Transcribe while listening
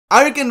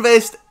ARK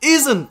Invest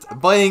isn't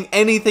buying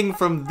anything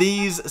from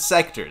these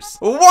sectors.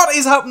 What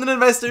is happening,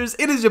 investors?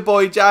 It is your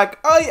boy Jack.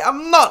 I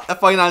am not a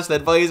financial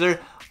advisor.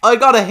 I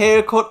got a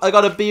haircut, I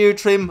got a beard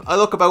trim, I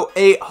look about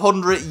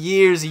 800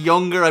 years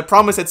younger. I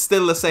promise it's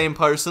still the same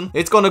person.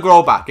 It's gonna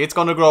grow back, it's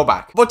gonna grow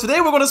back. But today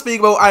we're gonna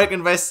speak about ARK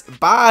Invest's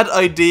bad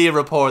idea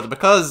report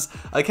because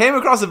I came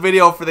across a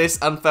video for this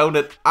and found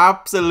it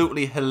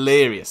absolutely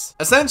hilarious.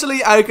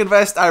 Essentially, ARK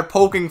Invest are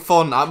poking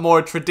fun at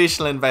more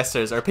traditional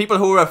investors, or people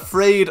who are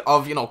afraid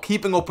of,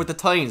 keeping up with the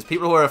times,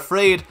 people who are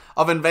afraid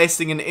of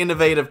investing in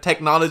innovative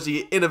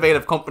technology,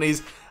 innovative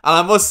companies. And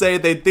I must say,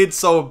 they did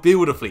so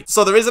beautifully.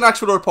 So there is an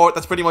actual report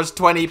that's pretty much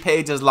 20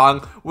 pages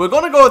long. We're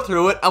going to go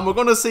through it and we're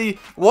going to see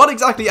what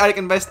exactly ARK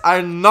Invest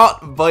are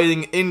not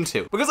buying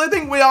into. Because I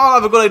think we all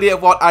have a good idea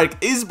of what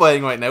ARK is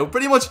buying right now.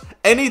 Pretty much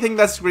anything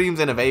that screams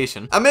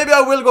innovation. And maybe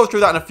I will go through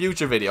that in a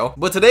future video.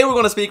 But today we're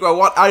going to speak about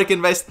what ARK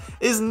Invest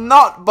is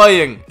not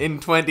buying in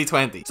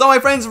 2020. So my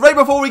friends, right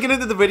before we get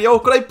into the video,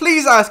 could I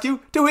please ask you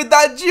to hit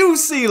that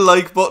juicy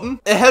like button?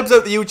 It helps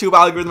out the YouTube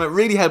algorithm. It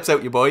really helps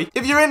out your boy.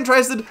 If you're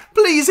interested,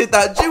 please hit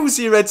that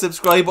juicy red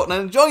subscribe button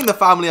and join the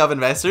family of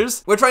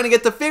investors. We're trying to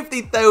get to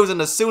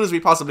 50,000 as soon as we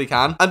possibly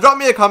can. And drop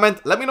me a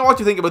comment, let me know what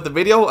you think about the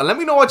video, and let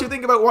me know what you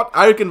think about what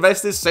ARK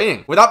Invest is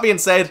saying. With that being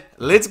said,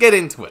 let's get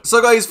into it.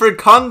 So guys, for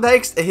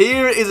context,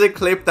 here is a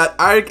clip that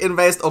ARK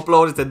Invest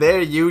uploaded to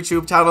their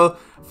YouTube channel.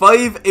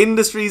 5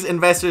 industries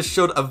investors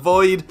should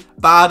avoid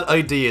bad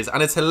ideas,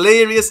 and it's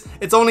hilarious.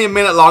 It's only a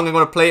minute long. I'm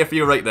going to play it for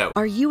you right now.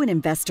 Are you an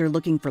investor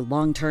looking for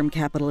long-term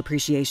capital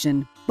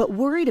appreciation, but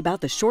worried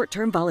about the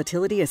short-term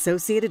volatility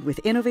associated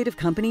with innovative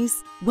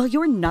companies? Well,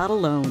 you're not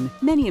alone.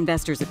 Many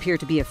investors appear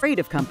to be afraid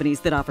of companies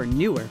that offer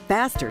newer,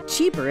 faster,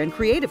 cheaper, and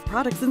creative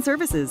products and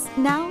services.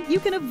 Now you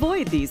can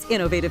avoid these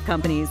innovative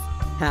companies.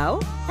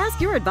 How?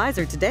 Ask your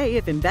advisor today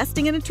if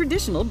investing in a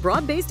traditional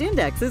broad-based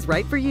index is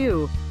right for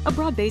you. A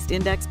broad-based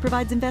index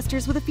provides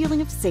investors with a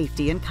feeling of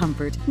safety and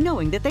comfort,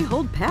 knowing that they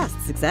hold past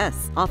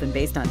success. Often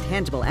based on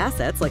tangible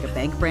assets like a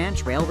bank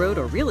branch, railroad,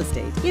 or real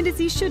estate,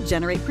 indices should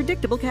generate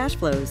predictable cash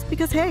flows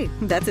because, hey,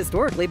 that's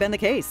historically been the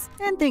case.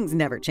 And things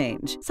never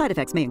change. Side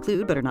effects may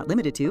include, but are not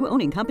limited to,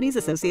 owning companies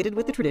associated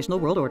with the traditional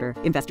world order.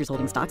 Investors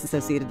holding stocks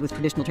associated with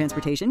traditional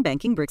transportation,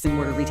 banking,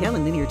 bricks-and-mortar retail,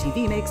 and linear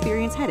TV may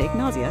experience headache,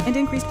 nausea, and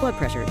increased blood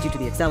pressure due to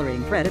the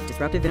accelerating threat of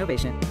disruptive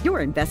innovation.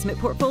 Your investment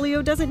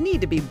portfolio doesn't need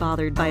to be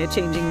bothered by a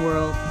changing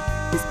world.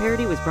 This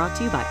parody was brought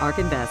to you by ARK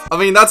Invest. I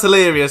mean, that's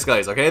hilarious,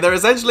 guys, okay? They're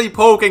essentially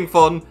poking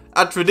fun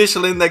at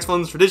traditional index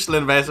funds, traditional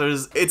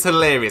investors. It's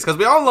hilarious, because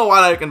we all know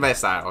what ARK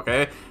Invest are,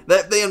 okay?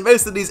 They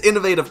invest in these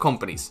innovative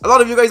companies. A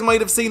lot of you guys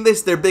might have seen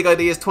this, their Big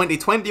Ideas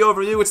 2020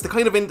 overview. It's the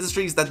kind of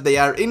industries that they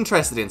are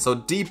interested in. So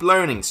deep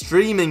learning,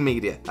 streaming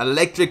media,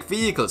 electric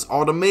vehicles,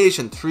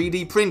 automation,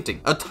 3D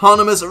printing,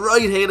 autonomous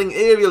ride-hailing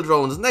aerial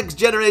drones, next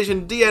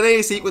generation DNA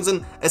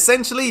sequencing.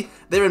 Essentially,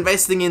 they're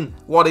investing in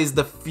what is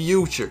the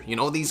future,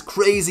 these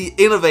crazy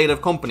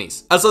innovative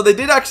companies. And so they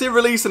did actually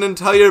release an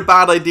entire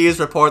bad ideas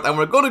report, and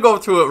we're going to go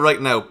through it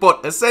right now.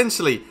 But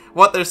essentially,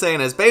 what they're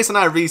saying is, based on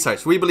our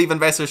research, we believe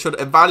investors should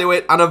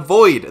evaluate and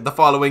avoid the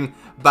following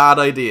bad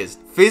ideas: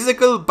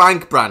 physical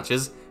bank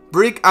branches,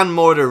 brick and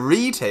mortar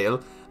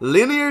retail,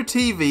 linear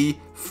TV,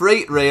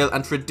 freight rail,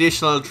 and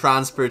traditional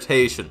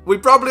transportation. We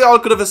probably all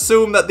could have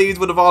assumed that these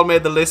would have all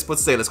made the list, but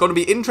still, it's going to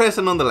be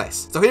interesting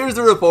nonetheless. So here's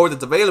the report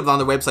that's available on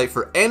the website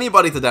for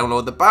anybody to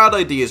download, the bad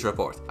ideas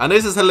report. And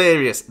this is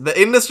hilarious. The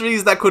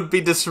industries that could be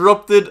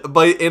disrupted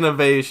by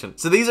innovation.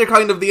 So these are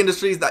kind of the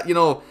industries that,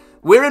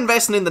 we're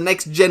investing in the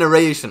next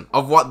generation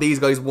of what these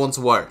guys once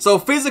were. So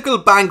physical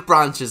bank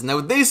branches. Now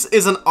this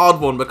is an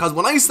odd one because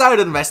when I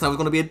started investing, I was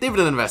going to be a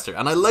dividend investor,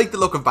 and I like the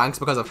look of banks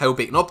because of how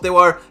beaten up they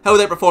were, how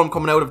they performed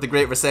coming out of the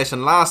Great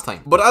Recession last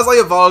time. But as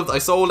I evolved, I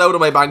sold out of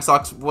my bank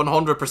stocks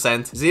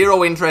 100%.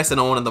 Zero interest in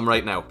owning them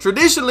right now.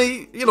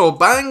 Traditionally,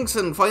 banks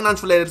and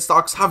finance related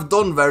stocks have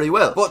done very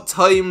well, but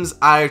times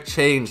are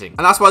changing.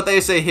 And that's what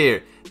they say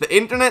here. The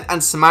internet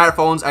and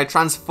smartphones are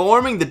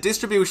transforming the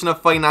distribution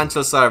of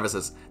financial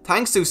services.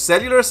 Thanks to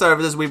cellular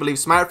services, we believe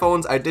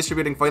smartphones are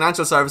distributing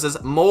financial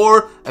services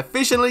more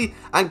efficiently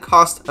and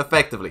cost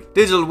effectively.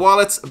 Digital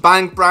wallets,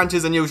 bank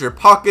branches, and use your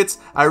pockets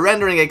are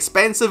rendering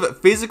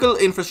expensive physical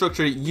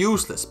infrastructure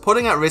useless,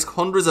 putting at risk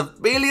hundreds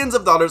of billions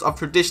of dollars of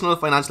traditional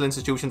financial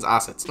institutions'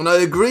 assets. And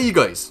I agree,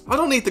 guys. I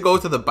don't need to go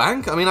to the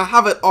bank. I mean, I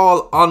have it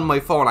all on my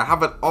phone. I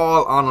have it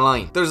all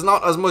online. There's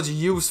not as much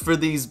use for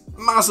these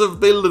massive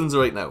buildings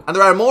right now. And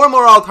there are more and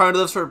more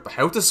alternatives for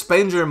how to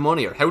spend your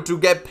money or how to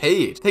get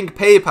paid. Think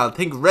PayPal,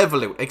 think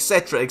Revolut,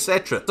 etc,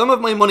 etc. Some of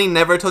my money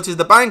never touches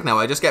the bank now.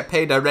 I just get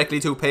paid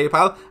directly to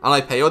PayPal, and I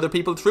pay other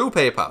people through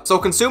PayPal. So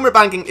consumer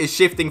banking is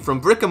shifting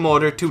from brick and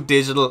mortar to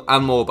digital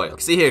and mobile.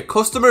 See here,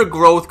 customer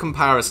growth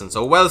comparison.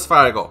 So Wells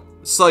Fargo,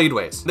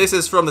 sideways. This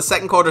is from the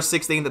second quarter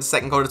 16 to the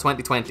second quarter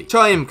 2020.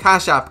 Chime,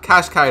 Cash App,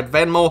 Cash Card,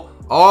 Venmo,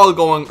 all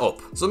going up.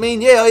 So I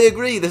mean, yeah, I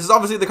agree. This is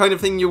obviously the kind of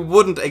thing you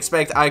wouldn't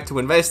expect ARK to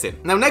invest in.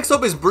 Now, next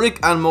up is brick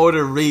and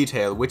mortar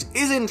retail, which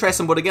is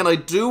interesting, but again, I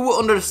do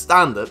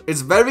understand it.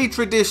 It's very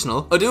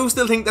traditional. I do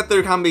still think that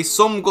there can be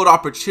some good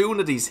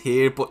opportunities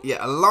here, but yeah,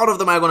 a lot of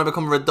them are going to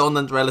become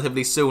redundant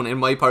relatively soon, in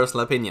my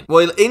personal opinion.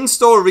 While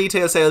in-store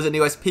retail sales in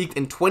the US peaked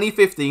in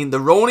 2015, the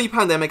Roni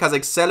pandemic has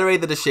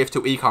accelerated the shift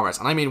to e-commerce.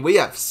 And I mean, we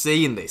have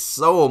seen this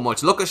so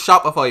much. Look at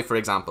Shopify, for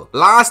example.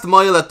 Last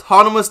mile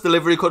autonomous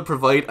delivery could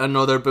provide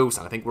another boost.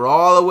 I think we're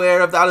all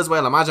aware of that as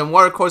well. Imagine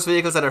workhorse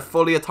vehicles that are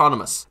fully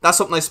autonomous. That's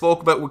something I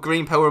spoke about with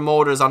Green Power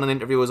Motors on an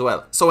interview as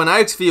well. So in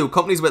ARK's view,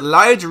 companies with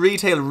large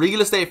retail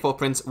real estate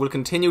footprints will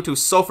continue to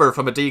suffer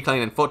from a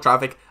decline in foot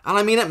traffic, and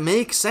I mean, it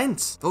makes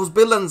sense. Those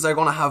buildings are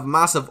going to have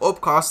massive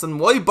up costs, and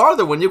why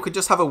bother when you could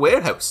just have a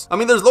warehouse? I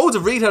mean, there's loads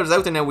of retailers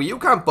out there now where you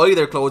can't buy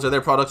their clothes or their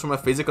products from a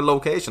physical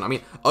location. I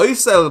mean, I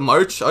sell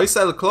merch, I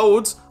sell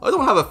clothes, I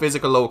don't have a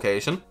physical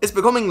location. It's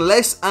becoming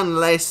less and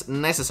less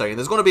necessary.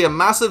 There's going to be a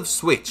massive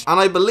switch, and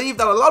I believe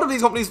that a lot of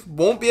these companies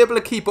won't be able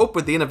to keep up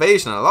with the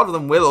innovation, and a lot of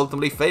them will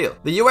ultimately fail.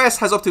 The US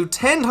has up to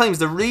 10 times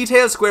the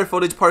retail square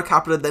footage per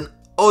capita than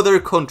other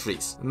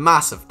countries.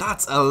 Massive.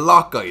 That's a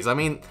lot, guys. I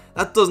mean,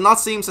 that does not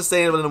seem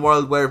sustainable in a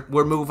world where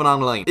we're moving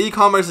online.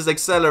 E-commerce is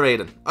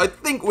accelerating. I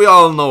think we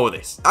all know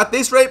this. At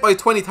this rate, by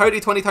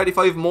 2030,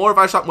 2035, more of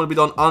our shopping will be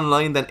done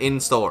online than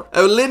in-store.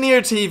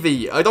 Linear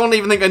TV. I don't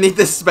even think I need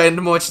to spend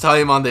much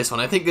time on this one.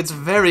 I think it's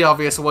very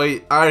obvious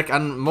why ARK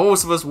and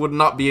most of us would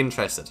not be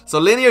interested. So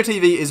linear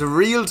TV is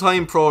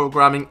real-time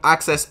programming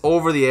accessed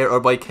over the air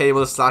or by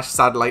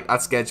cable/satellite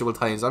at scheduled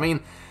times. I mean,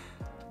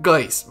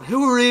 guys,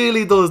 who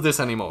really does this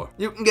anymore?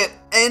 You can get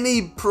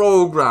any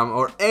program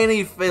or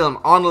any film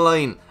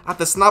online at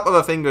the snap of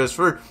a fingers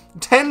for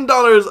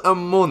 $10 a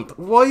month.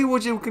 Why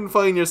would you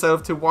confine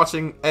yourself to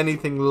watching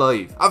anything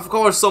live? Of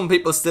course, some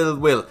people still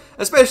will,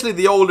 especially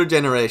the older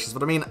generations,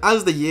 but I mean,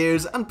 as the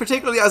years, and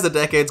particularly as the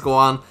decades go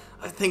on,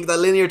 I think that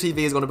linear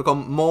TV is going to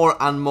become more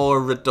and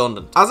more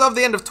redundant. As of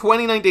the end of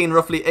 2019,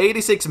 roughly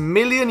 86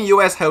 million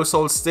US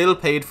households still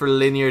paid for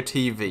linear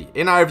TV.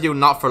 In our view,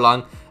 not for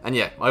long. And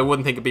yeah, I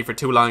wouldn't think it'd be for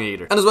too long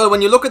either. And as well,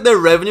 when you look at their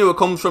revenue, it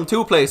comes from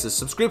two places: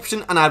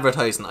 subscription and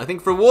advertising. I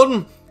think for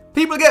one,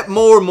 people get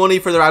more money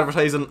for their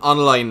advertising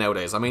online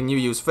nowadays. I mean, you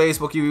use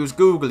Facebook, you use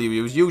Google, you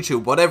use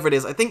YouTube, whatever it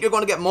is. I think you're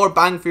going to get more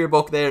bang for your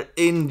buck there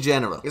in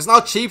general. It's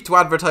not cheap to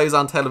advertise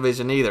on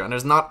television either, and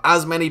there's not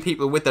as many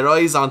people with their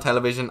eyes on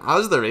television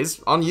as there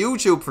is on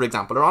YouTube, for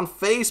example, or on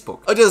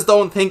Facebook. I just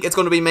don't think it's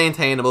going to be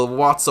maintainable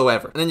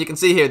whatsoever. And then you can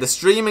see here, the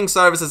streaming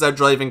services are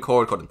driving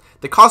cord cutting.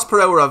 The cost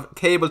per hour of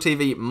cable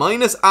TV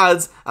minus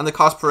ads and the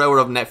cost per hour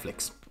of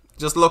Netflix.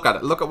 Just look at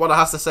it. Look at what it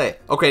has to say.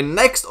 Okay,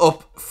 next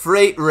up,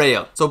 freight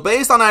rail. So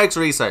based on ARK's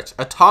research,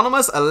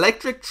 autonomous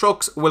electric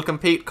trucks will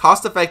compete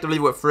cost effectively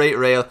with freight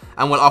rail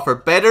and will offer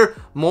better,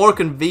 more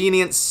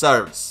convenient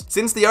service.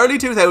 Since the early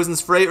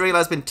 2000s, freight rail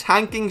has been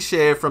tanking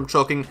share from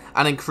trucking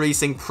and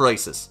increasing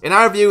prices. In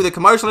our view, the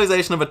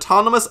commercialization of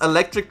autonomous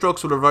electric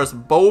trucks will reverse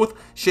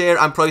both share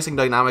and pricing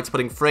dynamics,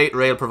 putting freight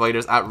rail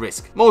providers at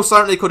risk. Most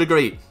certainly could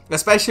agree.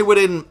 Especially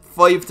within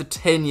 5 to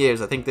 10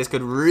 years, I think this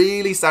could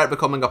really start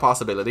becoming a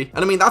possibility.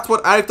 And I mean, that's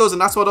what ARK does,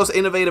 and that's what us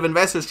innovative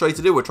investors try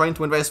to do. We're trying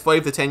to invest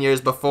 5 to 10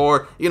 years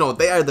before, you know,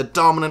 they are the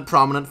dominant,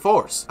 prominent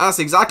force. And that's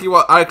exactly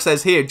what ARK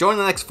says here. During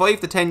the next 5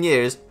 to 10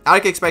 years,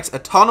 ARK expects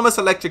autonomous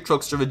electric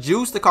trucks to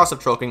reduce the cost of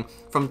trucking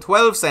from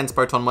 12 cents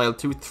per ton mile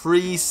to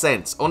 3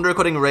 cents,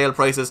 undercutting rail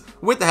prices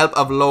with the help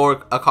of lower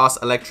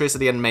cost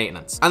electricity and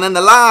maintenance. And then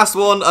the last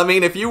one, I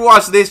mean, if you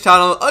watch this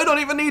channel, I don't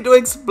even need to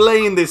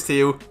explain this to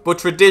you, but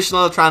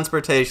traditional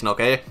transportation,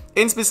 okay?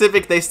 In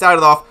specific, they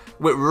started off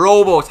with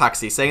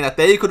robo-taxis, saying that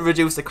they could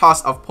reduce the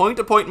cost of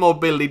point-to-point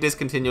mobility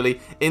discontinually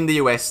in the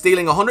US,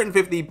 stealing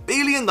 $150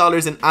 billion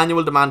in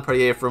annual demand per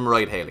year from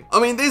ride-hailing. I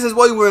mean, this is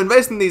why we're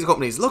investing in these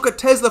companies. Look at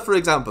Tesla, for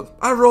example.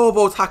 Our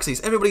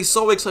robo-taxis, everybody's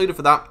so excited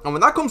for that. And when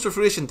that comes to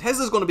fruition,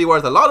 Tesla's going to be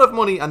worth a lot of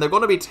money, and they're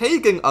going to be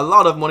taking a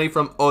lot of money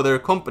from other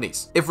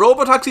companies. If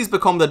robo-taxis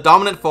become the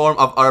dominant form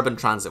of urban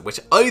transit, which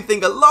I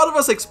think a lot of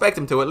us expect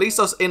them to, at least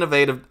us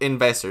innovative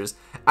investors,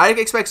 ARK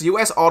expects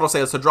US auto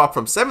sales to drop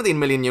from 17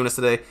 million units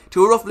today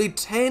to roughly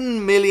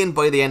 10 million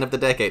by the end of the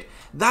decade.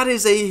 That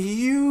is a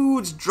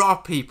huge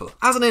drop, people.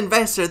 As an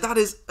investor, that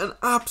is an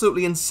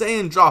absolutely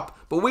insane drop,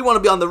 but we want to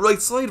be on the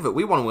right side of it.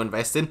 We want to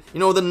invest in, you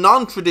know, the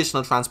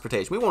non-traditional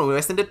transportation. We want to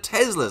invest into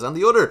Teslas and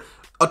the other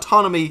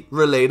autonomy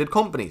related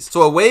companies.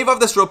 So a wave of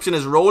disruption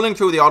is rolling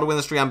through the auto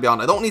industry and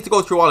beyond. I don't need to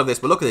go through all of this,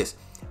 but look at this.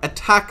 A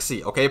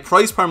taxi, okay,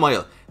 price per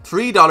mile,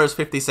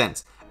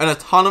 $3.50. An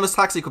autonomous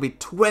taxi could be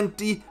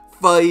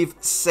 25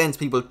 cents,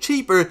 people.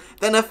 Cheaper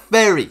than a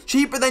ferry.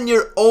 Cheaper than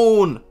your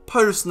own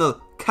personal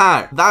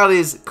car. That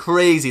is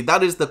crazy.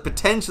 That is the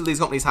potential these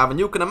companies have, and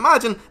you can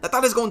imagine that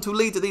that is going to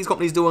lead to these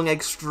companies doing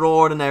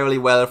extraordinarily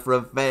well for a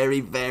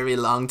very, very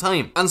long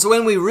time. And so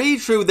when we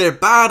read through their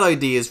bad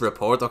ideas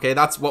report, okay,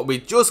 that's what we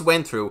just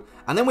went through,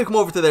 and then we come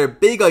over to their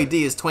big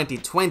ideas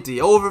 2020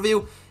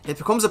 overview, it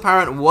becomes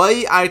apparent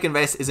why ARK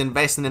Invest is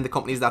investing in the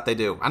companies that they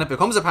do, and it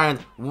becomes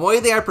apparent why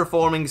they are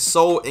performing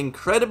so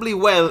incredibly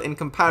well in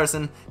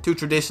comparison to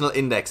traditional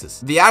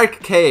indexes. The ARK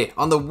K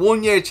on the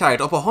 1 year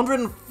chart up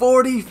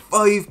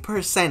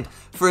 145%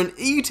 for an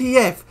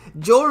ETF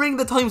during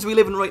the times we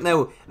live in right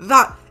now.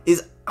 That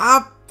is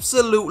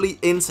absolutely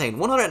insane.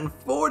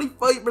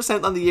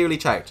 145% on the yearly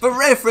chart. For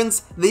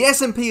reference, the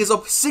S&P is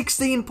up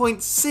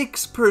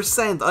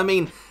 16.6%. I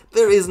mean,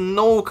 there is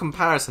no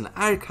comparison.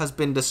 ARK has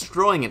been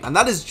destroying it, and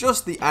that is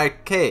just the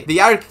ARK K. The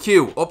ARK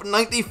Q up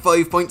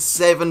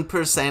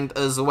 95.7%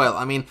 as well.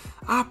 I mean,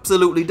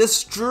 absolutely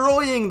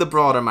destroying the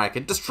broader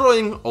market,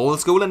 destroying old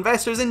school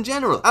investors in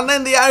general. And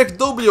then the ARK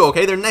W,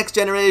 okay, their next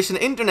generation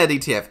internet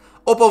ETF,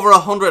 up over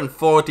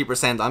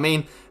 140%. I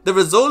mean, the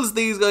results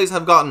these guys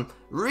have gotten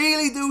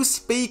really do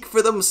speak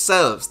for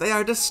themselves. They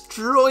are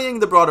destroying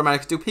the broader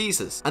market to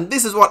pieces. And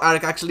this is what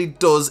ARK actually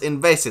does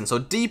invest in. So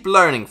deep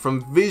learning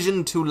from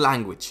vision to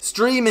language.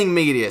 Streaming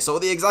media, so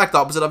the exact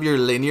opposite of your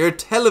linear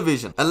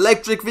television.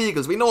 Electric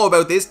vehicles, we know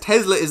about this.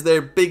 Tesla is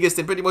their biggest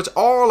in pretty much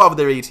all of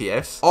their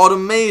ETFs.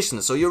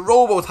 Automation, so your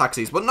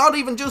robo-taxis, but not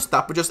even just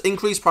that, but just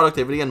increased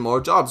productivity and more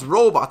jobs,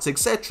 robots,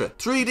 etc.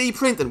 3D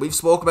printing, we've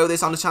spoke about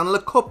this on the channel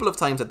a couple of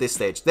times at this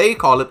stage. They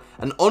call it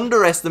an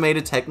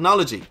underestimated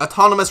technology.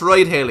 Autonomous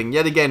ride-hailing,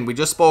 yet again, we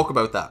just spoke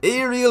about that.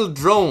 Aerial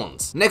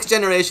drones, next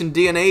generation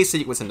DNA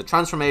sequencing, the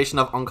transformation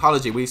of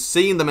oncology. We've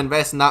seen them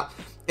invest in that.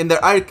 In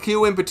their ARK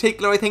Q in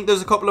particular, I think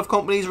there's a couple of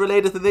companies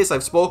related to this.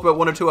 I've spoke about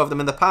one or two of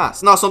them in the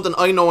past. Not something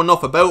I know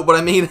enough about, but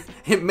I mean,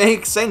 it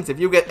makes sense. If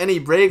you get any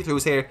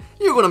breakthroughs here,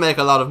 you're going to make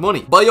a lot of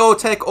money.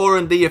 Biotech,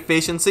 R&D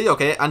efficiency,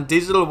 okay, and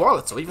digital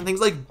wallets, so even things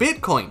like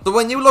Bitcoin. So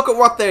when you look at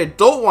what they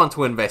don't want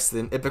to invest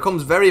in, it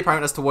becomes very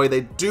apparent as to why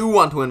they do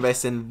want to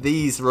invest in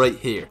these right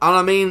here. And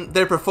I mean,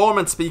 their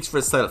performance speaks for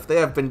itself. They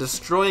have been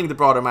destroying the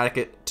broader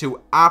market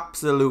to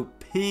absolute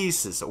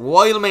pieces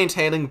while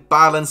maintaining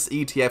balanced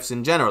ETFs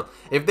in general.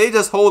 If they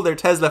just hold their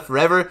Tesla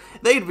forever,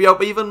 they'd be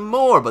up even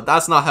more, but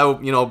that's not how,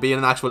 you know, being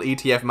an actual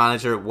ETF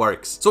manager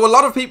works. So a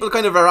lot of people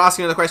kind of are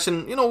asking the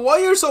question, you know,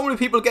 why are so many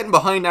people getting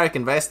behind ARK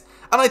Invest?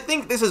 And I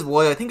think this is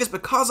why. I think it's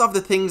because of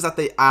the things that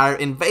they are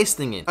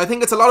investing in. I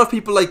think it's a lot of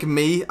people like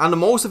me and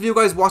most of you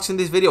guys watching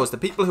these videos, the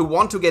people who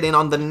want to get in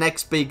on the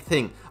next big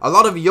thing. A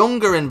lot of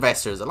younger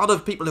investors, a lot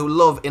of people who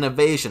love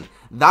innovation.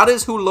 That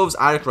is who loves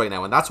ARK right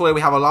now, and that's why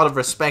we have a lot of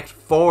respect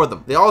for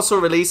them. They also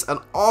release an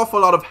awful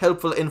lot of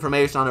helpful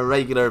information on a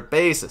regular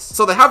basis.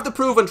 So they have the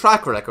proven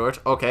track record,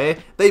 okay?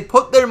 They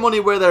put their money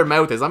where their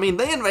mouth is. I mean,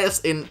 they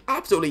invest in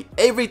absolutely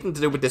everything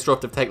to do with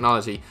disruptive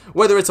technology.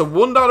 Whether it's a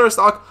 $1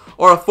 stock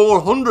or a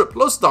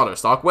 $400+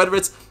 stock, whether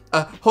it's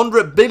a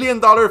 $100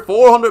 billion,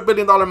 $400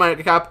 billion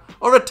market cap,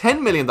 or a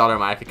 $10 million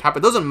market cap,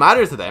 it doesn't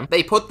matter to them.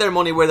 They put their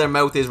money where their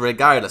mouth is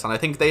regardless, and I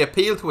think they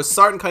appeal to a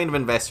certain kind of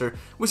investor,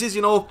 which is,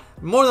 you know,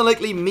 more than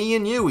likely me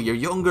and you, your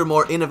younger,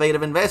 more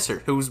innovative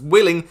investor, who's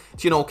willing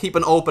to, you know, keep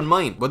an open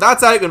mind. But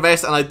that's ARK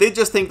Invest, and I did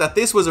just think that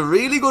this was a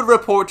really good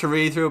report to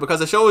read through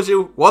because it shows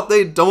you what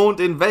they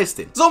don't invest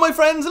in. So my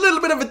friends, a little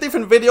bit of a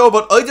different video,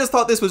 but I just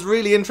thought this was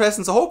really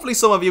interesting, so hopefully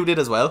some of you did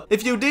as well.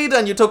 If you did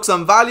and you took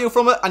some value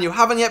from it and you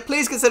haven't yet,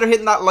 please consider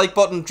hitting that like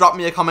button, drop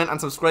me a comment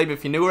and subscribe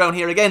if you're new around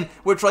here. Again,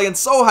 we're trying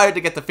so hard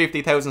to get to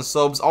 50,000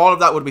 subs. All of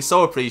that would be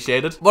so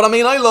appreciated. But I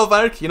mean, I love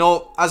ARK. You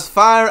know, as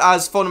far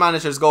as fund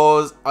managers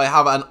goes, I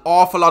have an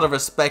awful lot of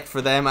respect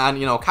for them, and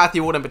you know, Cathy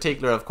Wood in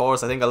particular, of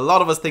course. I think a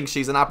lot of us think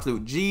she's an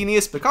absolute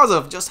genius because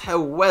of just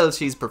how well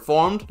she's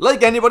performed.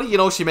 Like anybody, you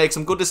know, she makes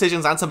some good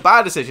decisions and some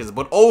bad decisions,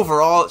 but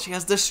overall she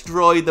has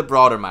destroyed the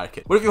broader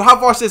market. But if you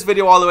have watched this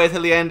video all the way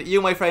till the end,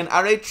 you, my friend,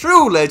 are a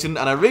true legend,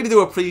 and I really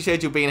do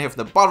appreciate you being here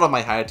from the bottom of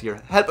my heart.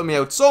 You're helping me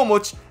out so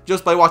much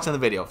just by watching the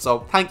video, so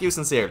thank you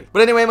sincerely.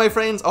 But anyway, my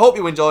friends, I hope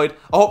you enjoyed.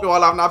 I hope you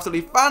all have an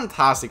absolutely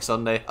fantastic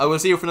Sunday. I will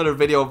see you for another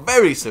video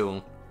very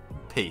soon.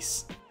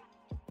 Peace.